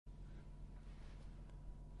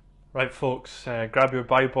Right, folks, grab your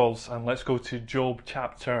Bibles and let's go to Job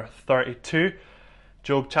chapter 32.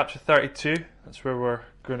 Job chapter 32, that's where we're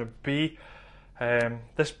going to be.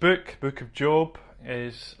 This book of Job,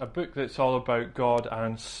 is a book that's all about God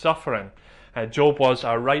and suffering. Job was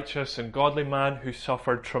a righteous and godly man who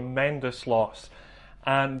suffered tremendous loss.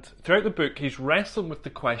 And throughout the book, he's wrestling with the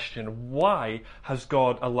question, why has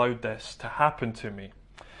God allowed this to happen to me?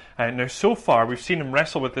 Now, so far, we've seen him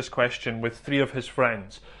wrestle with this question with three of his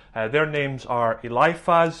friends. Their names are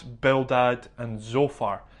Eliphaz, Bildad, and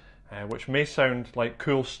Zophar, which may sound like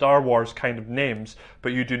cool Star Wars kind of names,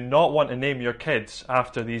 but you do not want to name your kids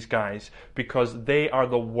after these guys because they are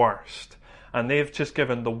the worst. And they've just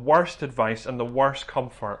given the worst advice and the worst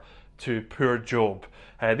comfort to poor Job.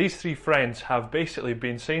 These three friends have basically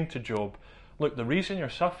been saying to Job, look, the reason you're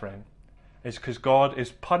suffering is because God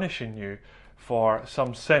is punishing you for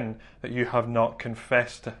some sin that you have not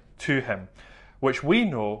confessed to him, which we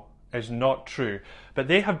know is not true. But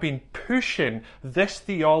they have been pushing this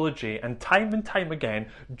theology, and time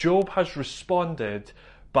again, Job has responded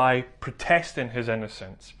by protesting his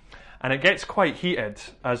innocence. And it gets quite heated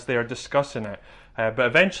as they are discussing it. But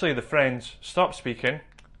eventually the friends stop speaking,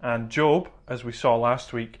 and Job, as we saw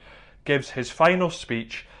last week, gives his final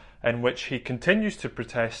speech in which he continues to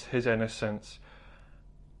protest his innocence.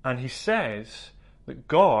 And he says that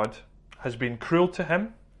God has been cruel to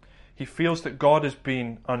him. He feels that God has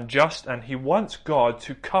been unjust, and he wants God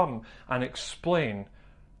to come and explain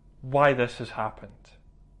why this has happened.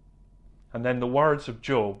 And then the words of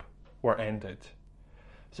Job were ended.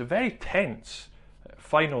 It's a very tense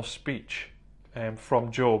final speech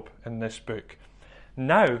from Job in this book.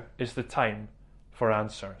 Now is the time for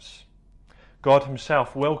answers. God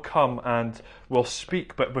himself will come and will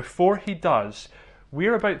speak, but before he does,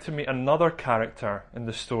 we're about to meet another character in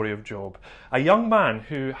the story of Job. A young man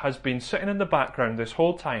who has been sitting in the background this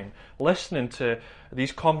whole time, listening to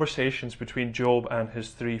these conversations between Job and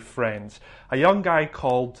his three friends. A young guy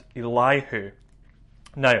called Elihu.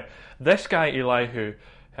 Now, this guy Elihu,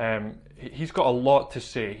 he's got a lot to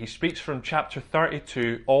say. He speaks from chapter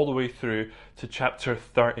 32 all the way through to chapter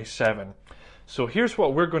 37. So here's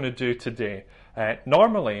what we're going to do today.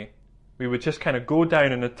 Normally, we would just kind of go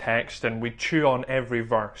down in the text and we'd chew on every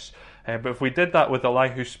verse. But if we did that with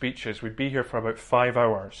Elihu's speeches, we'd be here for about 5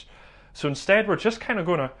 hours. So instead, we're just kind of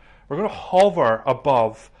going to hover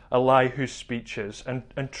above Elihu's speeches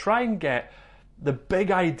and try and get the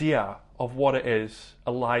big idea of what it is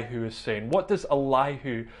Elihu is saying. What does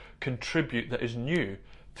Elihu contribute that is new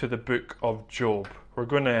to the book of Job? We're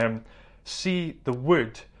going to see the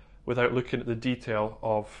wood without looking at the detail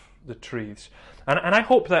of the trees. And I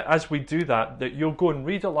hope that as we do that you'll go and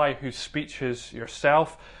read Elihu's speeches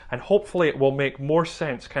yourself, and hopefully it will make more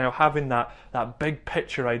sense kind of having that big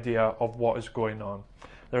picture idea of what is going on.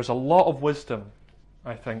 There's a lot of wisdom,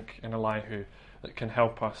 I think, in Elihu that can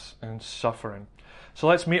help us in suffering. So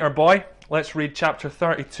let's meet our boy. Let's read chapter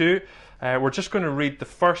 32. We're just going to read the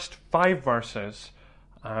first 5 verses,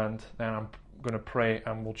 and then I'm going to pray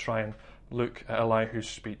and we'll try and look at Elihu's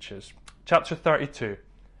speeches. Chapter 32.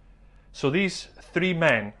 So these 3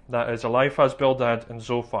 men, that is Eliphaz, Bildad, and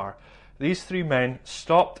Zophar, these 3 men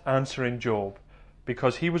stopped answering Job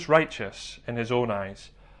because he was righteous in his own eyes.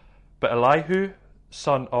 But Elihu,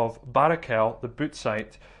 son of Barachel the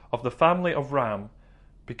Bootsite, of the family of Ram,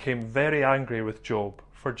 became very angry with Job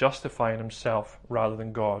for justifying himself rather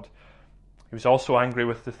than God. He was also angry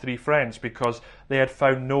with the 3 friends because they had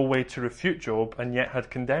found no way to refute Job and yet had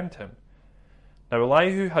condemned him. Now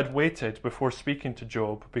Elihu had waited before speaking to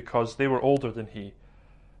Job because they were older than he.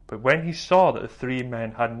 But when he saw that the 3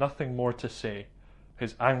 men had nothing more to say,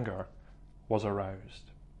 his anger was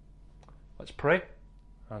aroused. Let's pray,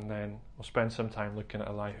 and then we'll spend some time looking at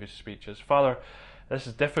Elihu's speeches. Father, this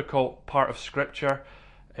is a difficult part of Scripture.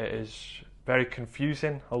 It is very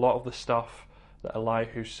confusing, a lot of the stuff that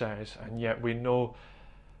Elihu says, and yet we know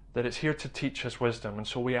that it's here to teach us wisdom. And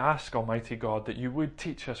so we ask, Almighty God, that you would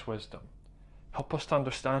teach us wisdom. Help us to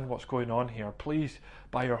understand what's going on here. Please,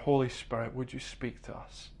 by your Holy Spirit, would you speak to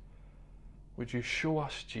us? Would you show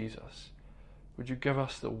us Jesus? Would you give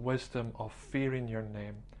us the wisdom of fearing your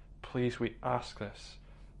name? Please, we ask this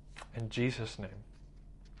in Jesus' name.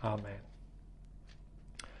 Amen.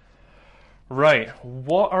 Right,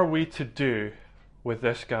 what are we to do with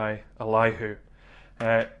this guy, Elihu?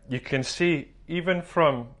 You can see, even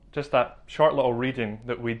from just that short little reading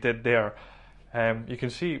that we did there, you can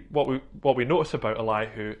see what we notice about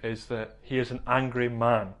Elihu is that he is an angry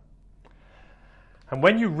man. And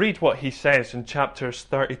when you read what he says in chapters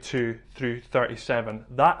 32 through 37,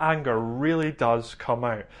 that anger really does come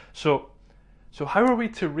out. So how are we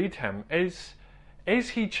to read him? Is is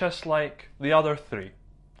he just like the other three?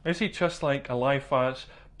 Is he just like Eliphaz,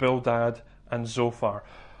 Bildad, and Zophar?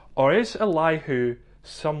 Or is Elihu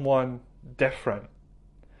someone different?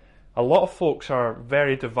 A lot of folks are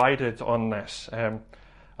very divided on this.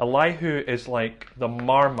 Elihu is like the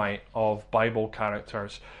Marmite of Bible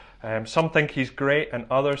characters. Some think he's great and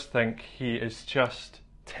others think he is just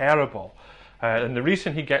terrible. And the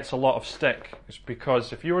reason he gets a lot of stick is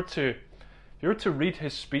because if you were to read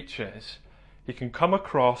his speeches, he can come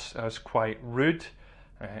across as quite rude,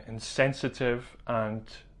 insensitive, and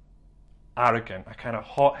arrogant, a kind of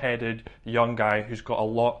hot-headed young guy who's got a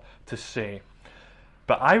lot to say.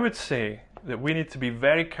 But I would say that we need to be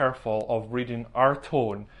very careful of reading our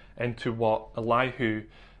tone into what Elihu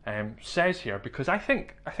says here, because I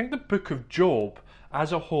think the book of Job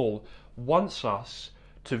as a whole wants us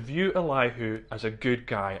to view Elihu as a good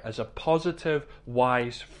guy, as a positive,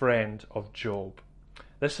 wise friend of Job.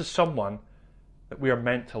 This is someone that we are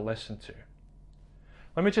meant to listen to.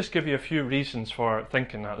 Let me just give you a few reasons for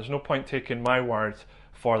thinking that. There's no point taking my word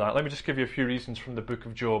for that. Let me just give you a few reasons from the book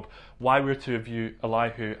of Job why we're to view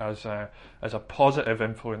Elihu as a positive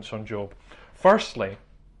influence on Job. Firstly,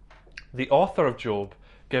 the author of Job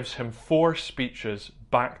gives him 4 speeches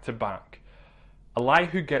back to back.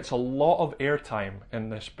 Elihu gets a lot of airtime in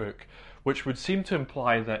this book, which would seem to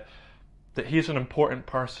imply that he's an important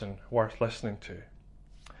person worth listening to.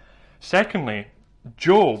 Secondly,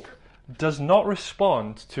 Job does not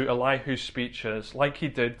respond to Elihu's speeches like he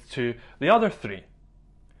did to the other 3.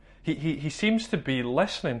 He seems to be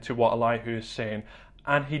listening to what Elihu is saying,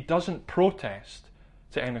 and he doesn't protest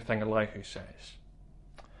to anything Elihu says.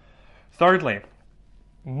 Thirdly,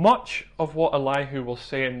 much of what Elihu will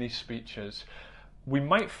say in these speeches we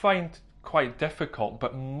might find quite difficult,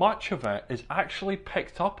 but much of it is actually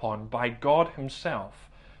picked up on by God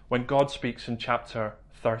himself when God speaks in chapter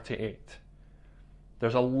 38.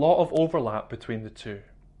 There's a lot of overlap between the two.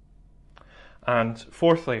 And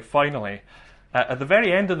fourthly, finally, at the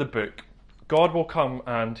very end of the book, God will come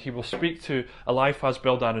and he will speak to Eliphaz,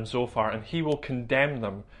 Bildad, and Zophar, and he will condemn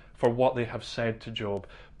them for what they have said to Job.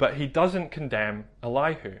 But he doesn't condemn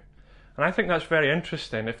Elihu. And I think that's very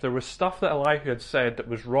interesting. If there was stuff that Elihu had said that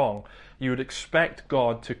was wrong, you would expect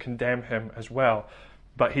God to condemn him as well.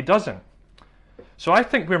 But he doesn't. So I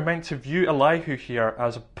think we're meant to view Elihu here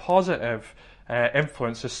as a positive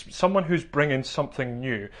influence, as someone who's bringing something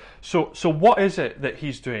new. So what is it that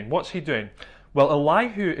he's doing? What's he doing? Well,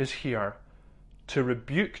 Elihu is here to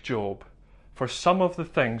rebuke Job for some of the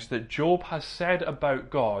things that Job has said about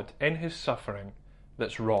God in his suffering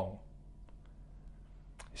that's wrong.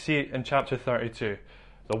 See, in chapter 32,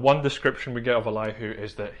 the one description we get of Elihu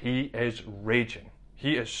is that he is raging.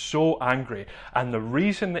 He is so angry. And the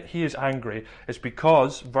reason that he is angry is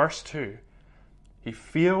because, verse 2, he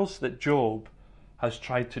feels that Job has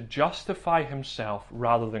tried to justify himself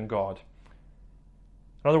rather than God.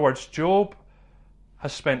 In other words, Job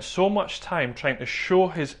has spent so much time trying to show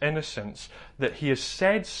his innocence that he has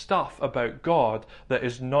said stuff about God that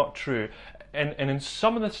is not true. And in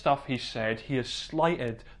some of the stuff he said, he has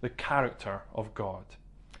slighted the character of God.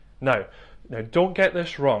 Now, don't get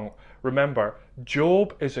this wrong. Remember,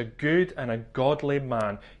 Job is a good and a godly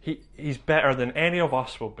man. He's better than any of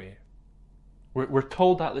us will be. We're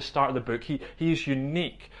told that at the start of the book. He is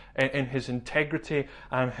unique in his integrity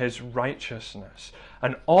and his righteousness.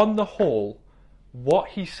 And on the whole, what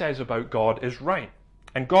he says about God is right.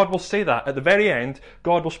 And God will say that. At the very end,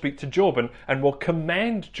 God will speak to Job and will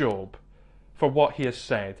commend Job for what he has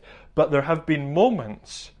said. But there have been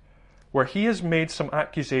moments where he has made some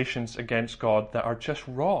accusations against God that are just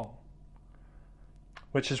wrong.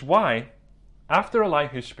 Which is why, after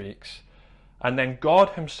Elihu speaks, and then God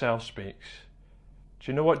himself speaks,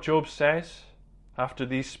 do you know what Job says after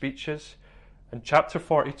these speeches? In chapter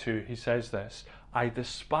 42, he says this: I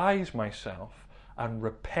despise myself and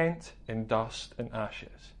repent in dust and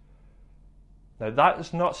ashes. Now that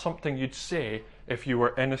is not something you'd say if you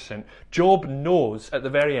were innocent. Job knows at the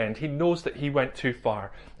very end, he knows that he went too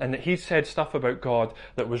far and that he said stuff about God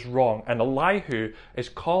that was wrong. And Elihu is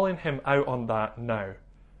calling him out on that now.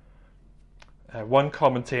 One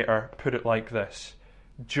commentator put it like this: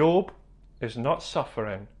 Job is not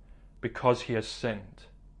suffering because he has sinned.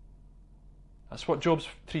 That's what Job's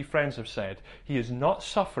 3 friends have said. He is not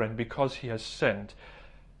suffering because he has sinned,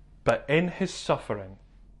 but in his suffering,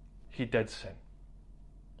 he did sin.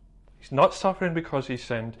 He's not suffering because he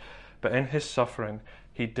sinned, but in his suffering,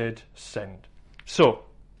 he did sin. So,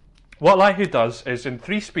 what Elihu does is in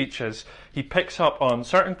 3 speeches, he picks up on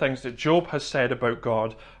certain things that Job has said about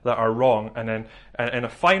God that are wrong. And then in a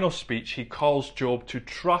final speech, he calls Job to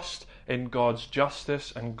trust in God's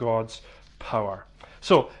justice and God's power.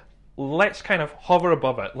 So let's kind of hover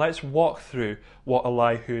above it. Let's walk through what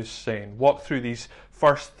Elihu is saying. Walk through these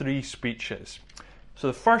first three speeches. So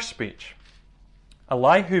the first speech,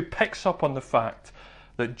 Elihu picks up on the fact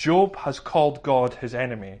that Job has called God his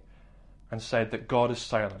enemy and said that God is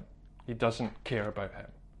silent. He doesn't care about him.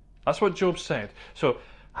 That's what Job said. So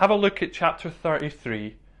have a look at chapter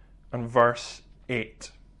 33 and verse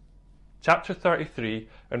 8. Chapter 33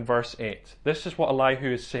 and verse 8. This is what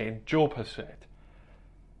Elihu is saying, Job has said.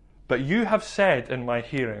 But you have said in my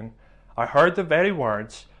hearing, I heard the very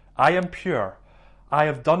words, I am pure, I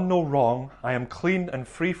have done no wrong, I am clean and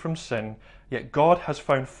free from sin, yet God has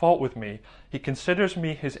found fault with me. He considers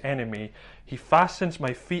me his enemy. He fastens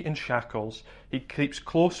my feet in shackles. He keeps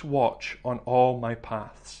close watch on all my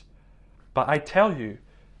paths. But I tell you,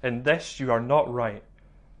 in this you are not right.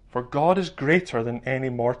 For God is greater than any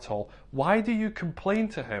mortal. Why do you complain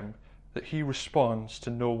to him that he responds to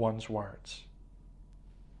no one's words?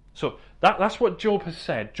 So that's what Job has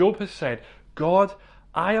said. Job has said, God,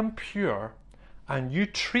 I am pure, and you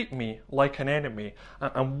treat me like an enemy.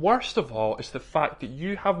 And worst of all is the fact that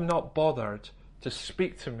you have not bothered to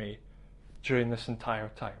speak to me during this entire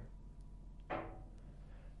time.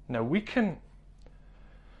 Now we can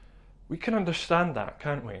understand that,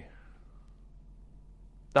 can't we?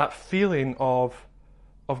 That feeling of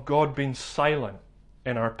God being silent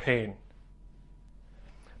in our pain.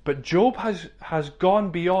 But Job has gone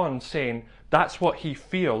beyond saying that's what he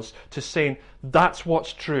feels to saying that's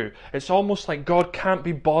what's true. It's almost like God can't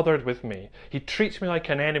be bothered with me. He treats me like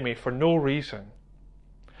an enemy for no reason.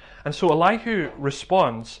 And so Elihu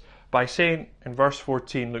responds by saying in verse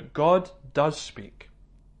 14, look, God does speak.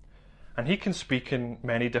 And he can speak in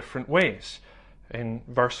many different ways. In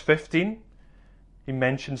verse 15, he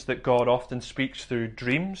mentions that God often speaks through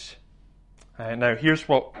dreams. Now, here's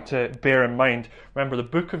what to bear in mind. Remember, the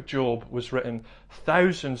book of Job was written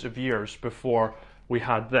thousands of years before we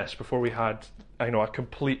had this, before we had, a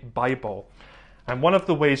complete Bible. And one of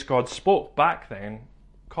the ways God spoke back then,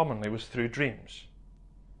 commonly, was through dreams.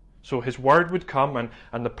 So his word would come,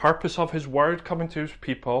 and the purpose of his word coming to his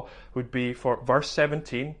people would be, for verse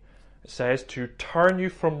 17, it says, to turn you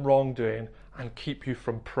from wrongdoing and keep you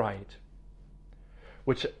from pride.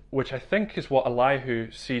 Which I think is what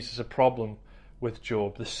Elihu sees as a problem with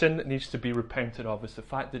Job. The sin that needs to be repented of is the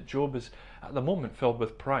fact that Job is, at the moment, filled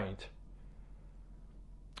with pride.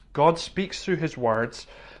 God speaks through his words,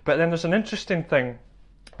 but then there's an interesting thing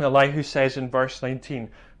that Elihu says in verse 19.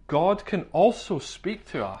 God can also speak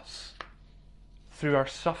to us through our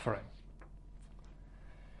suffering.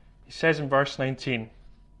 He says in verse 19,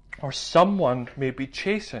 or someone may be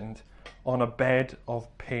chastened on a bed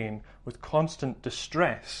of pain with constant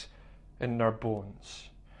distress in their bones.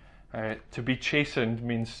 To be chastened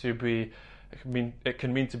means to be, it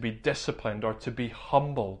can mean to be disciplined or to be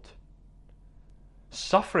humbled.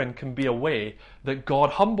 Suffering can be a way that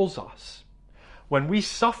God humbles us. When we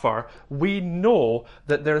suffer, we know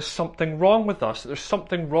that there is something wrong with us, that there's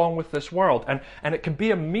something wrong with this world, and it can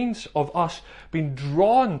be a means of us being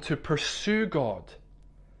drawn to pursue God.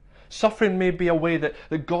 Suffering may be a way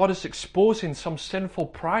that God is exposing some sinful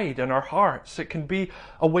pride in our hearts. It can be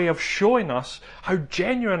a way of showing us how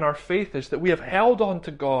genuine our faith is, that we have held on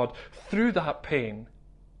to God through that pain.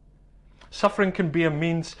 Suffering can be a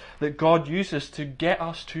means that God uses to get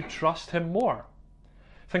us to trust him more.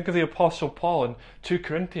 Think of the Apostle Paul in 2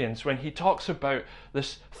 Corinthians when he talks about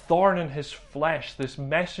this thorn in his flesh, this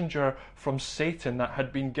messenger from Satan that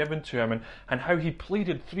had been given to him, and how he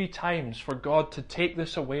pleaded 3 times for God to take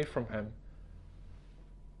this away from him.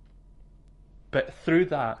 But through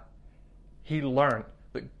that, he learned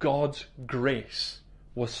that God's grace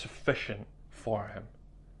was sufficient for him.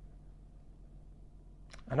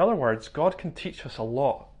 In other words, God can teach us a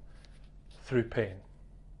lot through pain.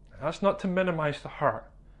 That's not to minimize the hurt,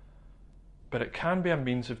 but it can be a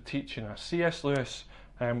means of teaching us. C.S. Lewis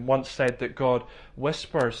once said that God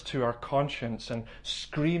whispers to our conscience and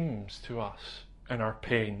screams to us in our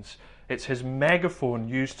pains. It's his megaphone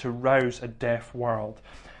used to rouse a deaf world.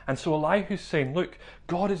 And so Elihu's saying, look,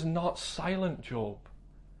 God is not silent, Job.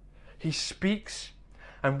 He speaks,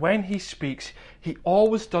 and when he speaks, he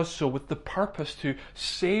always does so with the purpose to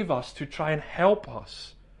save us, to try and help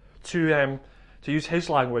us, to use his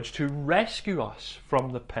language, to rescue us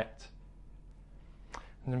from the pit.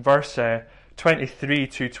 And in verse 23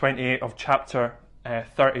 to 28 of chapter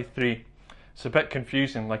 33, it's a bit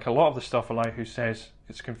confusing. Like a lot of the stuff Elihu says,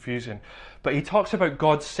 it's confusing. But he talks about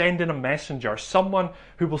God sending a messenger, someone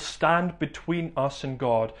who will stand between us and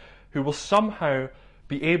God, who will somehow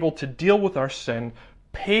be able to deal with our sin,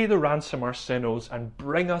 pay the ransom our sin owes, and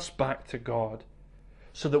bring us back to God.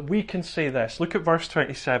 so that we can say this. Look at verse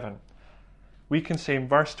 27. We can say in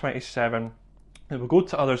verse 27, that we'll go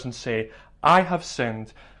to others and say, I have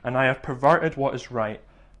sinned, and I have perverted what is right,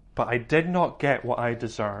 but I did not get what I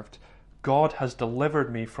deserved. God has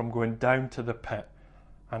delivered me from going down to the pit,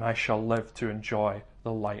 and I shall live to enjoy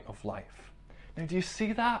the light of life. Now, do you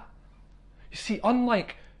see that? You see,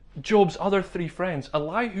 unlike Job's other three friends,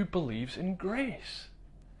 Elihu believes in grace.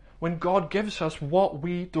 When God gives us what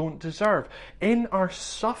we don't deserve. In our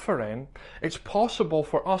suffering, it's possible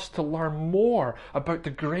for us to learn more about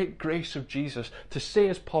the great grace of Jesus, to say,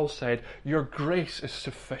 as Paul said, your grace is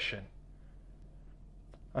sufficient.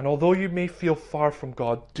 And although you may feel far from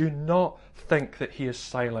God, do not think that he is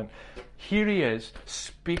silent. Here he is,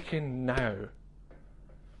 speaking now.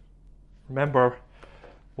 Remember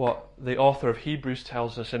what the author of Hebrews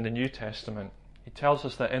tells us in the New Testament. He tells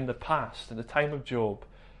us that in the past, in the time of Job,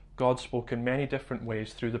 God spoke in many different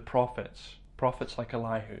ways through the prophets like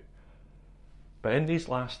Elihu. But in these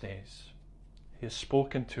last days, he has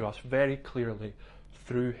spoken to us very clearly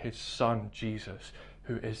through his Son, Jesus,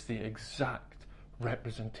 who is the exact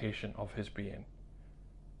representation of his being.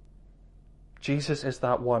 Jesus is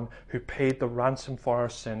that one who paid the ransom for our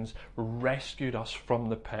sins, rescued us from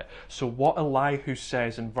the pit. So what Elihu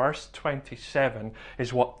says in verse 27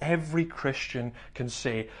 is what every Christian can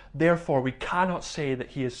say. Therefore, we cannot say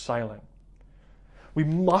that he is silent. We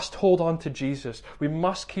must hold on to Jesus. We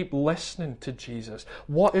must keep listening to Jesus.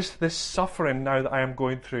 What is this suffering now that I am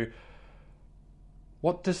going through?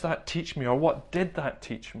 What does that teach me, or what did that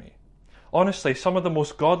teach me? Honestly, some of the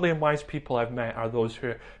most godly and wise people I've met are those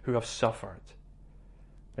who have suffered.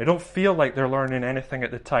 They don't feel like they're learning anything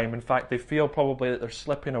at the time. In fact, they feel probably that they're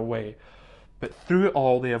slipping away. But through it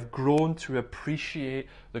all, they have grown to appreciate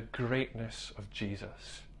the greatness of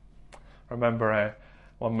Jesus. I remember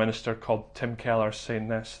one minister called Tim Keller saying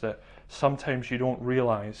this, that sometimes you don't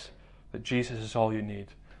realize that Jesus is all you need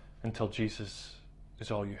until Jesus is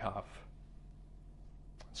all you have.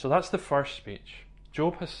 So that's the first speech.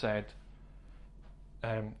 Job has said,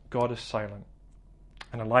 God is silent.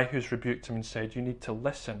 And Elihu's rebuked him and said, you need to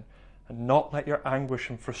listen and not let your anguish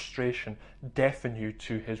and frustration deafen you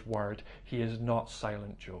to his word. He is not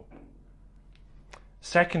silent, Job.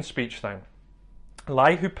 Second speech then.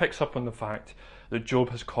 Elihu picks up on the fact that Job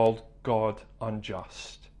has called God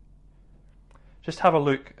unjust. Just have a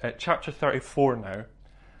look at chapter 34 now,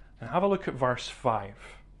 and have a look at verse 5.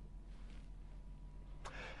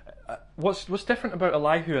 What's different about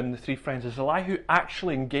Elihu and the three friends is Elihu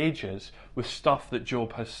actually engages with stuff that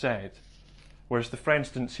Job has said, whereas the friends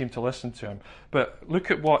didn't seem to listen to him. But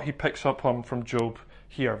look at what he picks up on from Job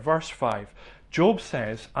here. Verse 5. Job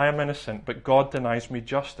says, I am innocent, but God denies me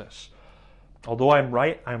justice. Although I am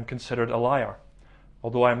right, I am considered a liar.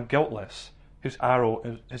 Although I am guiltless, his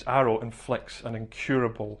arrow inflicts an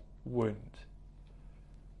incurable wound.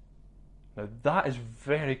 Now that is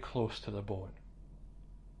very close to the bone.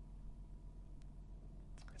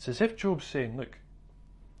 It's as if Job's saying, look,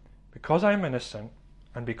 because I am innocent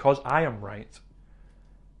and because I am right,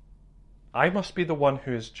 I must be the one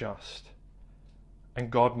who is just, and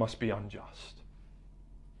God must be unjust.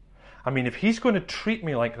 I mean, if he's going to treat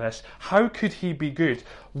me like this, how could he be good?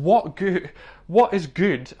 What is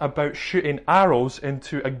good about shooting arrows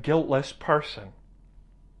into a guiltless person?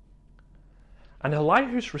 And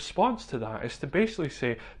Elihu's response to that is to basically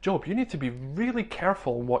say, Job, you need to be really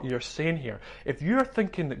careful in what you're saying here. If you're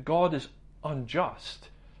thinking that God is unjust,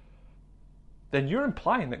 then you're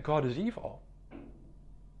implying that God is evil.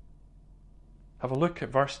 Have a look at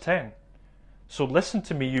verse 10. So listen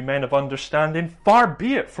to me, you men of understanding. Far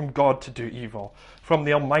be it from God to do evil, from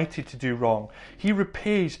the Almighty to do wrong. He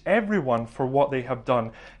repays everyone for what they have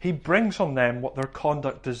done. He brings on them what their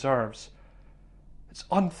conduct deserves. It's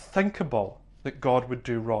unthinkable that God would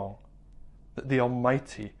do wrong, that the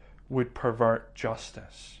Almighty would pervert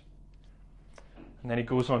justice. And then he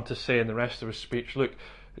goes on to say in the rest of his speech, look,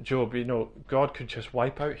 Job, God could just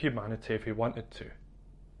wipe out humanity if he wanted to.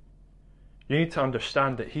 You need to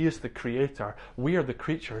understand that he is the creator. We are the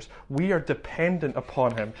creatures. We are dependent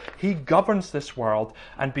upon him. He governs this world,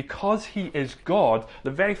 and because he is God,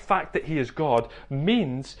 the very fact that he is God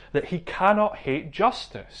means that he cannot hate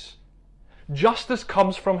justice. Justice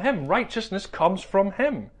comes from him. Righteousness comes from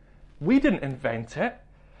him. We didn't invent it.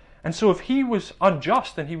 And so if he was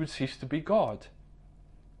unjust, then he would cease to be God.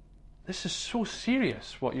 This is so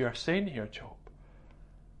serious, what you are saying here, Job.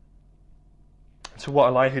 So what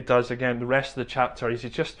Elihu does, again, the rest of the chapter, is he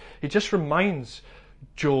just reminds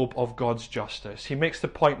Job of God's justice. He makes the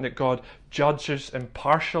point that God judges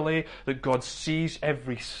impartially, that God sees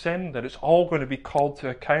every sin, that it's all going to be called to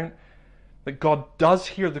account. that God does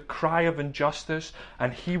hear the cry of injustice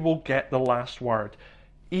and he will get the last word,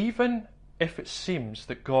 even if it seems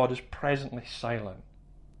that God is presently silent.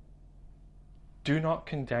 Do not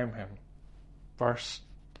condemn him. Verse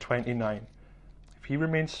 29. If he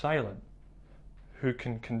remains silent, who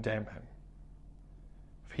can condemn him?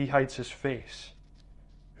 If he hides his face,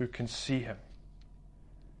 who can see him?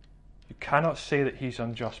 You cannot say that he's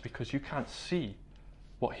unjust because you can't see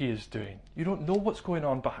what he is doing. You don't know what's going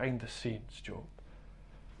on behind the scenes, Job.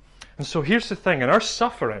 And so here's the thing. In our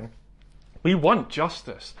suffering, we want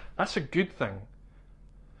justice. That's a good thing.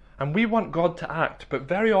 And we want God to act, but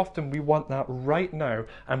very often we want that right now,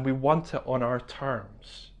 and we want it on our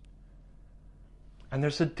terms. And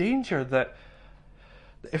there's a danger that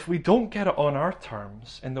if we don't get it on our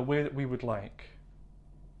terms in the way that we would like,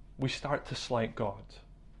 we start to slight God.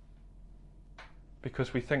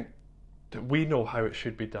 Because we think that we know how it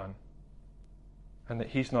should be done, and that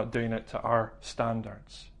he's not doing it to our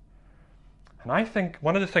standards. And I think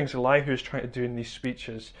one of the things Elihu is trying to do in these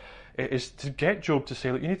speeches is to get Job to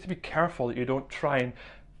say, look, you need to be careful that you don't try and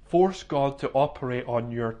force God to operate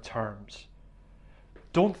on your terms.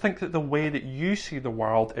 Don't think that the way that you see the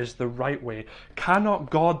world is the right way. Cannot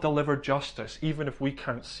God deliver justice even if we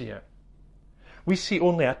can't see it? We see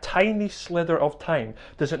only a tiny slither of time.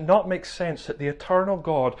 Does it not make sense that the eternal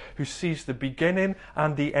God who sees the beginning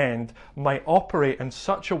and the end might operate in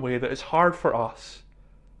such a way that it's hard for us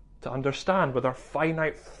to understand with our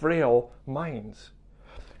finite, frail minds?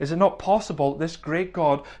 Is it not possible that this great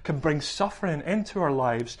God can bring suffering into our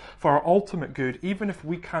lives for our ultimate good, even if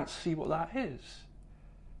we can't see what that is?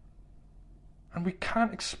 And we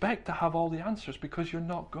can't expect to have all the answers because you're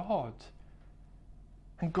not God.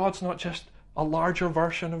 And God's not just a larger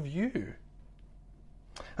version of you.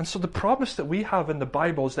 And so the promise that we have in the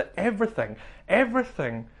Bible is that everything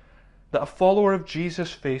that a follower of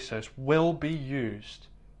Jesus faces will be used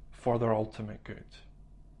for their ultimate good.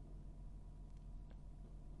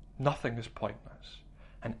 Nothing is pointless,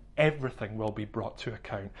 and everything will be brought to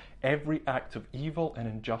account. Every act of evil and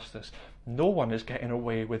injustice. No one is getting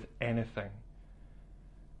away with anything.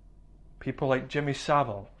 People like Jimmy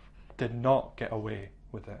Savile did not get away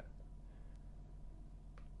with it.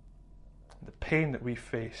 The pain that we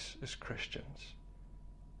face as Christians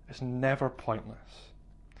is never pointless.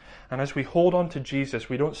 And as we hold on to Jesus,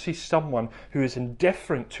 we don't see someone who is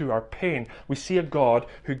indifferent to our pain. We see a God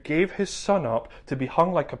who gave his Son up to be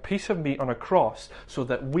hung like a piece of meat on a cross so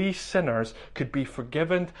that we sinners could be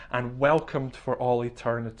forgiven and welcomed for all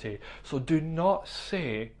eternity. So do not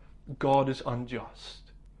say God is unjust.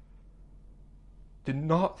 Do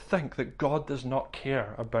not think that God does not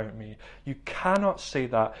care about me. You cannot say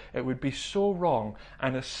that. It would be so wrong,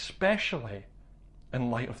 and especially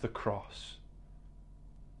in light of the cross.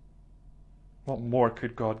 What more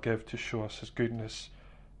could God give to show us his goodness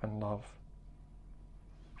and love?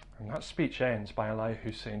 And that speech ends by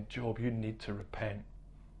Elihu saying, Job, you need to repent.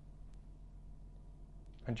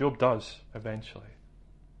 And Job does, eventually.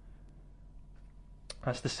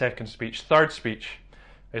 That's the second speech. Third speech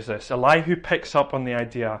is this. Elihu picks up on the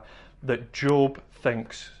idea that Job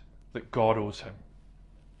thinks that God owes him.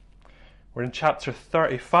 We're in chapter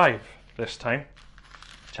 35 this time.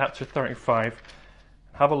 Chapter 35.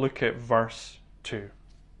 Have a look at verse 2.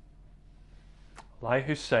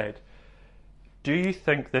 Elihu said, do you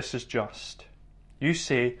think this is just? You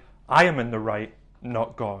say, I am in the right,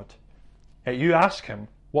 not God. Yet you ask him,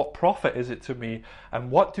 what profit is it to me,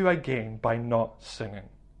 and what do I gain by not sinning?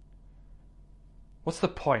 What's the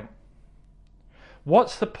point?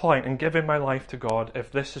 What's the point in giving my life to God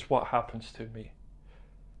if this is what happens to me?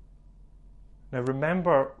 Now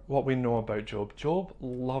remember what we know about Job. Job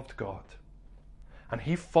loved God. And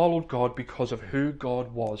he followed God because of who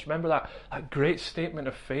God was. Remember that great statement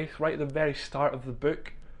of faith right at the very start of the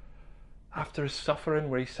book? After his suffering,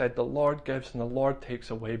 where he said, the Lord gives and the Lord takes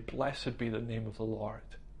away. Blessed be the name of the Lord.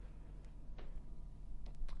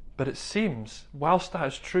 But it seems, whilst that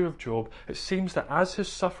is true of Job, it seems that as his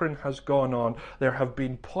suffering has gone on, there have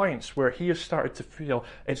been points where he has started to feel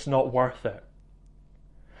it's not worth it.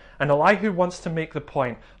 And Elihu wants to make the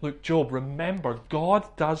point, look, Job, remember,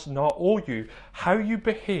 God does not owe you. How you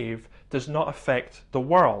behave does not affect the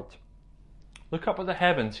world. Look up at the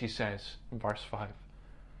heavens, he says in verse 5.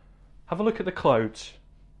 Have a look at the clouds.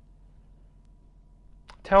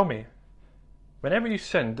 Tell me, whenever you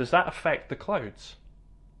sin, does that affect the clouds?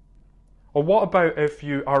 Or what about if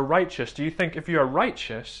you are righteous? Do you think if you are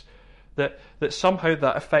righteous, that somehow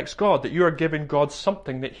that affects God, that you are giving God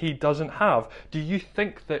something that he doesn't have? Do you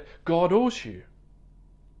think that God owes you?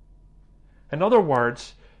 In other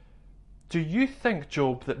words, do you think,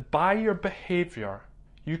 Job, that by your behaviour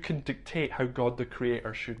you can dictate how God the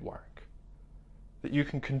Creator should work. That you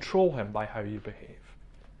can control him by how you behave.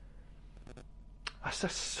 That's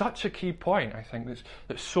just such a key point, I think,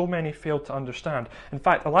 that so many fail to understand. In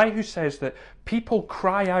fact, Elihu says that people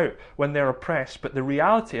cry out when they're oppressed, but the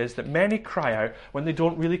reality is that many cry out when they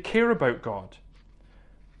don't really care about God.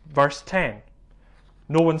 Verse 10,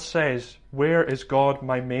 no one says, "Where is God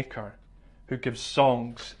my Maker, who gives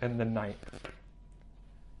songs in the night?"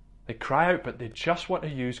 They cry out, but they just want to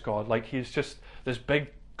use God like he's just this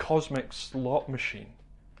big cosmic slot machine.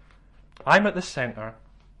 I'm at the centre,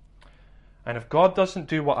 and if God doesn't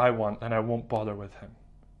do what I want, then I won't bother with him.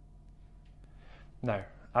 Now,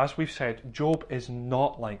 as we've said, Job is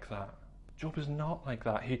not like that. Job is not like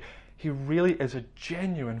that. He really is a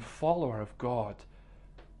genuine follower of God.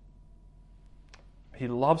 He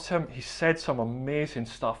loves him. He said some amazing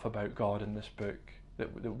stuff about God in this book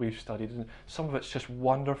that we've studied, and some of it's just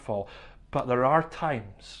wonderful. But there are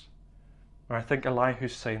times where I think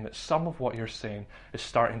Elihu's saying that some of what you're saying is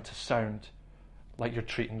starting to sound like you're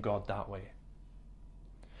treating God that way.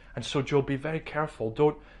 And so, Job, be very careful.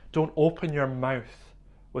 Don't open your mouth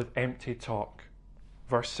with empty talk.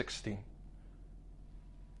 Verse 16.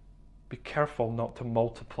 Be careful not to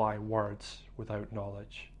multiply words without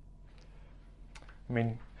knowledge. I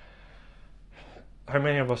mean, how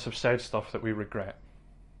many of us have said stuff that we regret?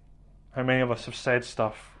 How many of us have said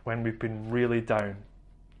stuff when we've been really down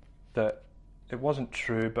that it wasn't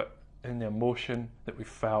true, but in the emotion that we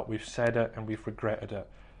felt, we've said it and we've regretted it?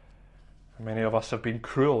 How many of us have been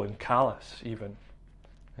cruel and callous even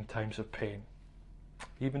in times of pain,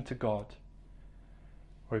 even to God?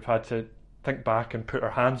 We've had to think back and put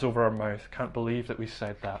our hands over our mouth. Can't believe that we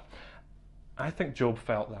said that. I think Job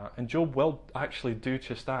felt that, and Job will actually do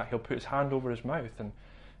just that. He'll put his hand over his mouth and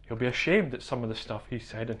he'll be ashamed at some of the stuff he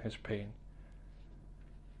said in his pain.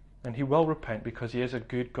 And he will repent because he is a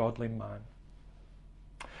good, godly man.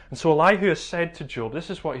 And so Elihu has said to Job, this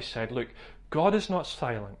is what he said, look, God is not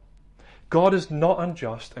silent. God is not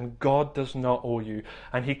unjust, and God does not owe you.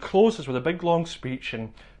 And he closes with a big long speech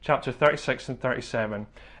in chapter 36 and 37,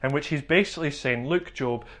 in which he's basically saying, look,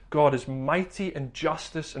 Job, God is mighty in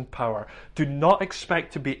justice and power. Do not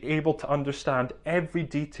expect to be able to understand every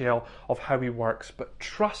detail of how he works, but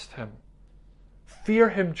trust him.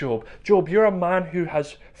 Fear him, Job. Job, you're a man who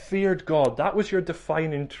has feared God. That was your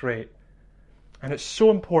defining trait. And it's so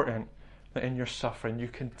important that in your suffering you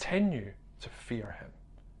continue to fear him.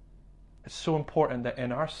 It's so important that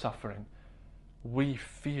in our suffering, we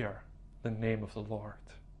fear the name of the Lord.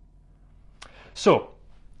 So,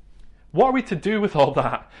 what are we to do with all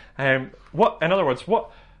that? In other words,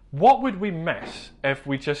 what would we miss if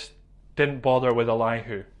we just didn't bother with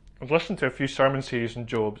Elihu? I've listened to a few sermon series on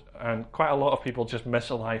Job, and quite a lot of people just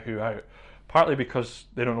miss Elihu out. Partly because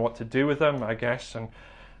they don't know what to do with him, I guess, and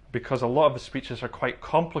because a lot of the speeches are quite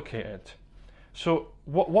complicated. So,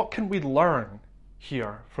 what can we learn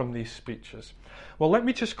here from these speeches? Well, let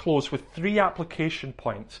me just close with 3 application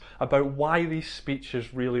points about why these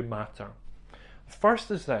speeches really matter.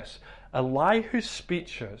 First is this: Elihu's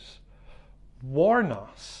speeches warn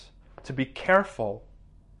us to be careful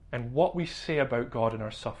in what we say about God in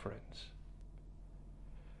our sufferings.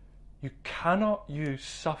 You cannot use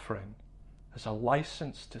suffering as a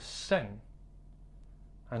license to sin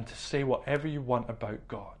and to say whatever you want about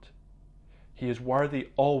God. He is worthy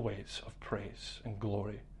always of praise and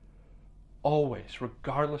glory. Always,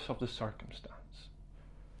 regardless of the circumstance.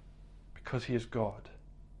 Because he is God.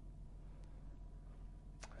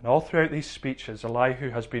 And all throughout these speeches,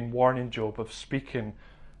 Elihu has been warning Job of speaking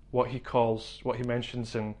what he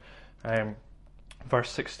mentions in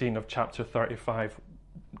verse 16 of chapter 35,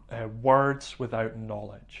 words without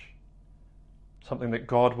knowledge. Something that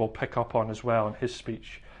God will pick up on as well in his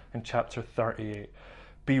speech in chapter 38.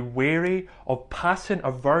 Be wary of passing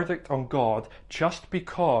a verdict on God just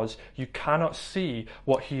because you cannot see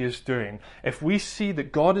what he is doing. If we see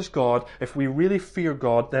that God is God, if we really fear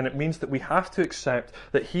God, then it means that we have to accept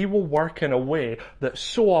that he will work in a way that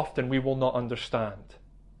so often we will not understand.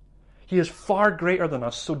 He is far greater than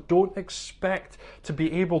us, so don't expect to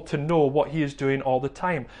be able to know what he is doing all the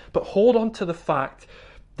time. But hold on to the fact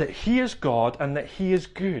that he is God and that he is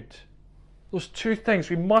good. Those 2 things,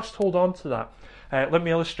 we must hold on to that. Let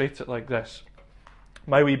me illustrate it like this.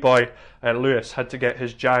 My wee boy, Lewis, had to get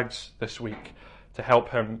his Jags this week to help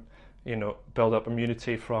him, build up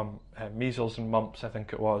immunity from measles and mumps, I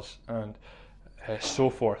think it was, and so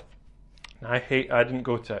forth. I didn't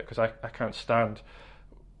go to it because I can't stand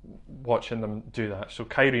watching them do that. So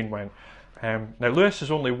Kyrene went. Now Lewis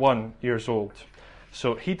is only 1 year old,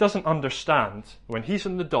 so he doesn't understand when he's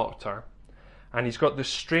in the doctor and he's got this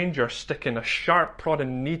stranger sticking a sharp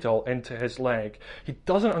prodding needle into his leg, he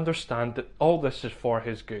doesn't understand that all this is for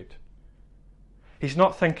his good. He's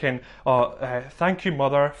not thinking, thank you,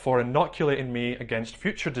 Mother, for inoculating me against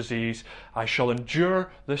future disease. I shall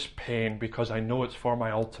endure this pain because I know it's for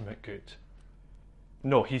my ultimate good.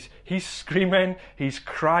 No, he's screaming, he's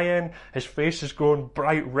crying, his face is going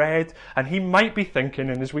bright red, and he might be thinking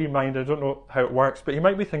in his wee mind, I don't know how it works, but he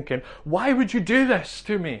might be thinking, why would you do this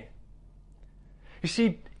to me? You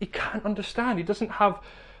see, he can't understand. He doesn't have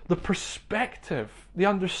the perspective, the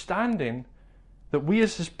understanding that we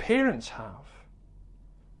as his parents have.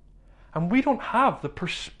 And we don't have the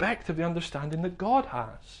perspective, the understanding that God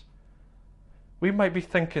has. We might be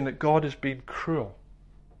thinking that God is being cruel.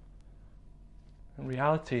 In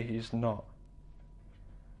reality, he's not.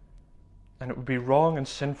 And it would be wrong and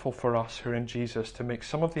sinful for us who are in Jesus to make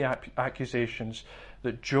some of the accusations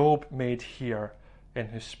that Job made here in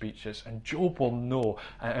his speeches. And Job will know,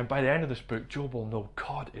 and by the end of this book, Job will know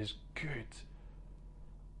God is good.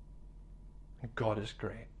 And God is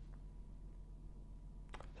great.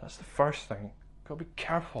 That's the first thing. You've got to be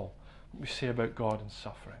careful what we say about God and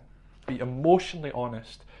suffering. Be emotionally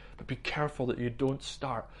honest, but be careful that you don't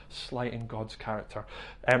start slighting God's character.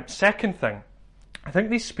 Second thing, I think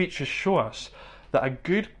these speeches show us that a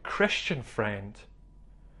good Christian friend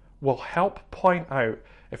will help point out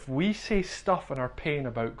if we say stuff in our pain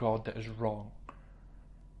about God that is wrong.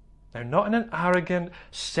 Now, not in an arrogant,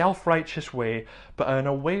 self-righteous way, but in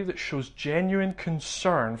a way that shows genuine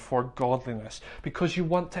concern for godliness, because you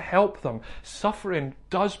want to help them. Suffering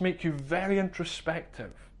does make you very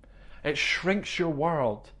introspective. It shrinks your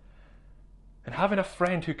world. And having a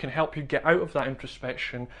friend who can help you get out of that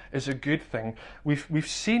introspection is a good thing. We've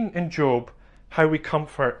seen in Job how we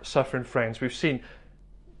comfort suffering friends. We've seen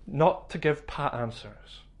not to give pat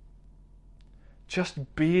answers.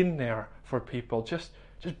 Just being there for people. Just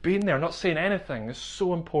being there, not saying anything is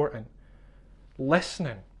so important.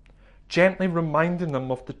 Listening. Gently reminding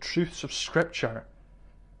them of the truths of Scripture.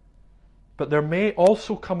 But there may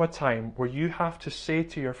also come a time where you have to say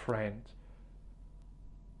to your friend,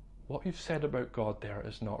 what you've said about God there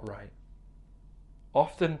is not right.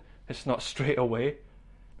 Often it's not straight away.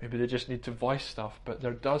 Maybe they just need to voice stuff, but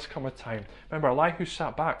there does come a time. Remember, Elihu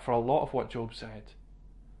sat back for a lot of what Job said.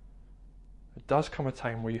 It does come a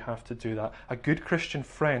time where you have to do that. A good Christian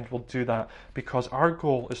friend will do that because our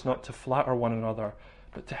goal is not to flatter one another,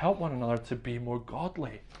 but to help one another to be more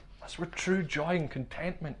godly. That's where true joy and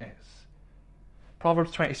contentment is.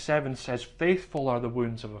 Proverbs 27 says, faithful are the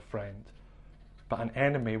wounds of a friend, but an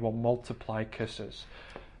enemy will multiply kisses.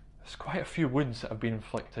 There's quite a few wounds that have been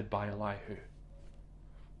inflicted by Elihu.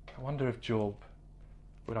 I wonder if Job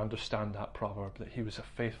would understand that proverb, that he was a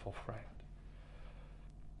faithful friend.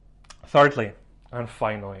 Thirdly, and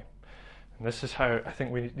finally, and this is how I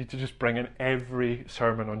think we need to just bring in every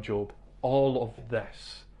sermon on Job, all of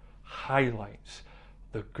this highlights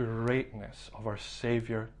the greatness of our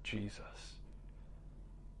Saviour Jesus.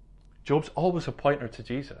 Job's always a pointer to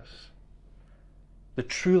Jesus, the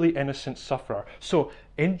truly innocent sufferer. So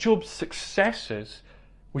in Job's successes,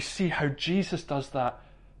 we see how Jesus does that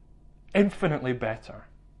infinitely better.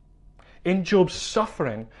 In Job's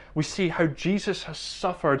suffering, we see how Jesus has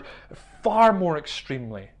suffered far more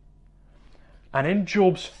extremely. And in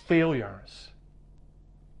Job's failures,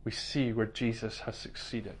 we see where Jesus has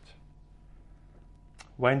succeeded.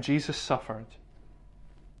 When Jesus suffered,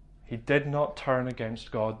 he did not turn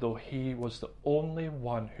against God, though he was the only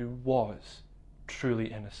one who was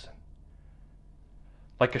truly innocent.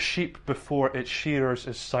 Like a sheep before its shearers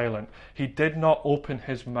is silent, he did not open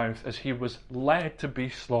his mouth as he was led to be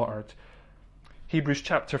slaughtered. Hebrews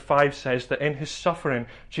chapter 5 says that in his suffering,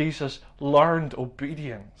 Jesus learned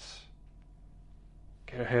obedience.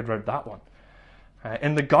 Get your head around that one.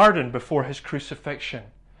 In the garden before his crucifixion,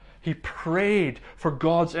 he prayed for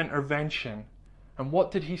God's intervention. And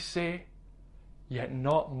what did he say? Yet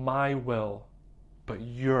not my will, but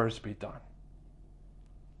yours be done.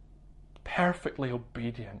 Perfectly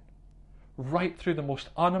obedient. Right through the most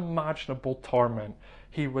unimaginable torment,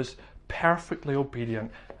 he was perfectly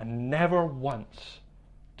obedient, and never once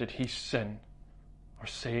did he sin or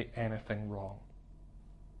say anything wrong.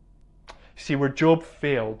 See, where Job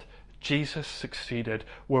failed, Jesus succeeded.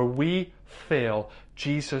 Where we fail,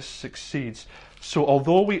 Jesus succeeds. So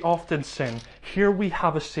although we often sin, here we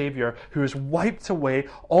have a Saviour who has wiped away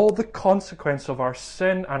all the consequence of our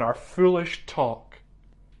sin and our foolish talk.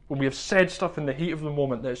 When we have said stuff in the heat of the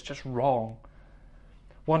moment that is just wrong.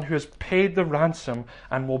 One who has paid the ransom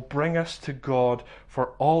and will bring us to God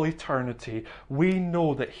for all eternity. We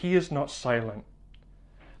know that he is not silent,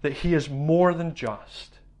 that he is more than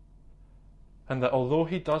just, and that although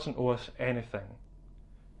he doesn't owe us anything,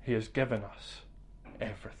 he has given us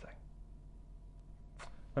everything.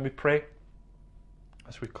 Let me pray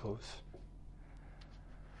as we close.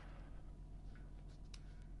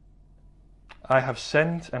 I have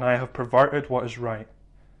sinned and I have perverted what is right,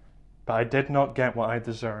 but I did not get what I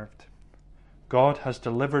deserved. God has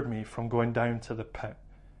delivered me from going down to the pit,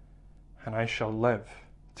 and I shall live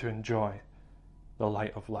to enjoy the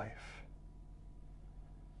light of life.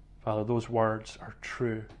 Father, those words are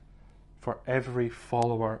true for every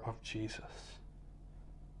follower of Jesus.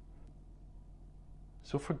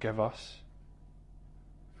 So forgive us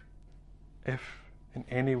if in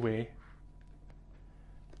any way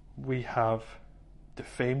we have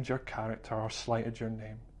defamed your character or slighted your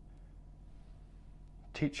name.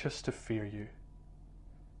 Teach us to fear you,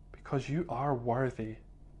 because you are worthy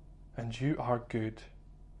and you are good.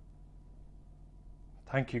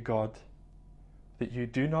 Thank you, God, that you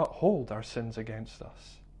do not hold our sins against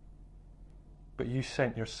us, but you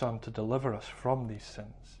sent your Son to deliver us from these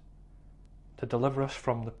sins, to deliver us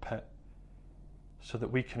from the pit, so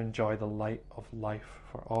that we can enjoy the light of life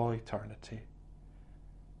for all eternity.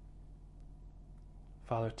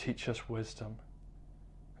 Father, teach us wisdom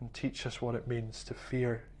and teach us what it means to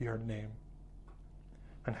fear your name,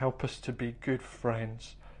 and help us to be good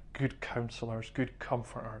friends, good counselors, good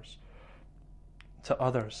comforters to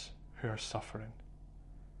others who are suffering.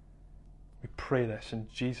 We pray this in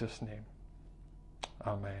Jesus' name.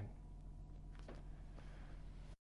 Amen.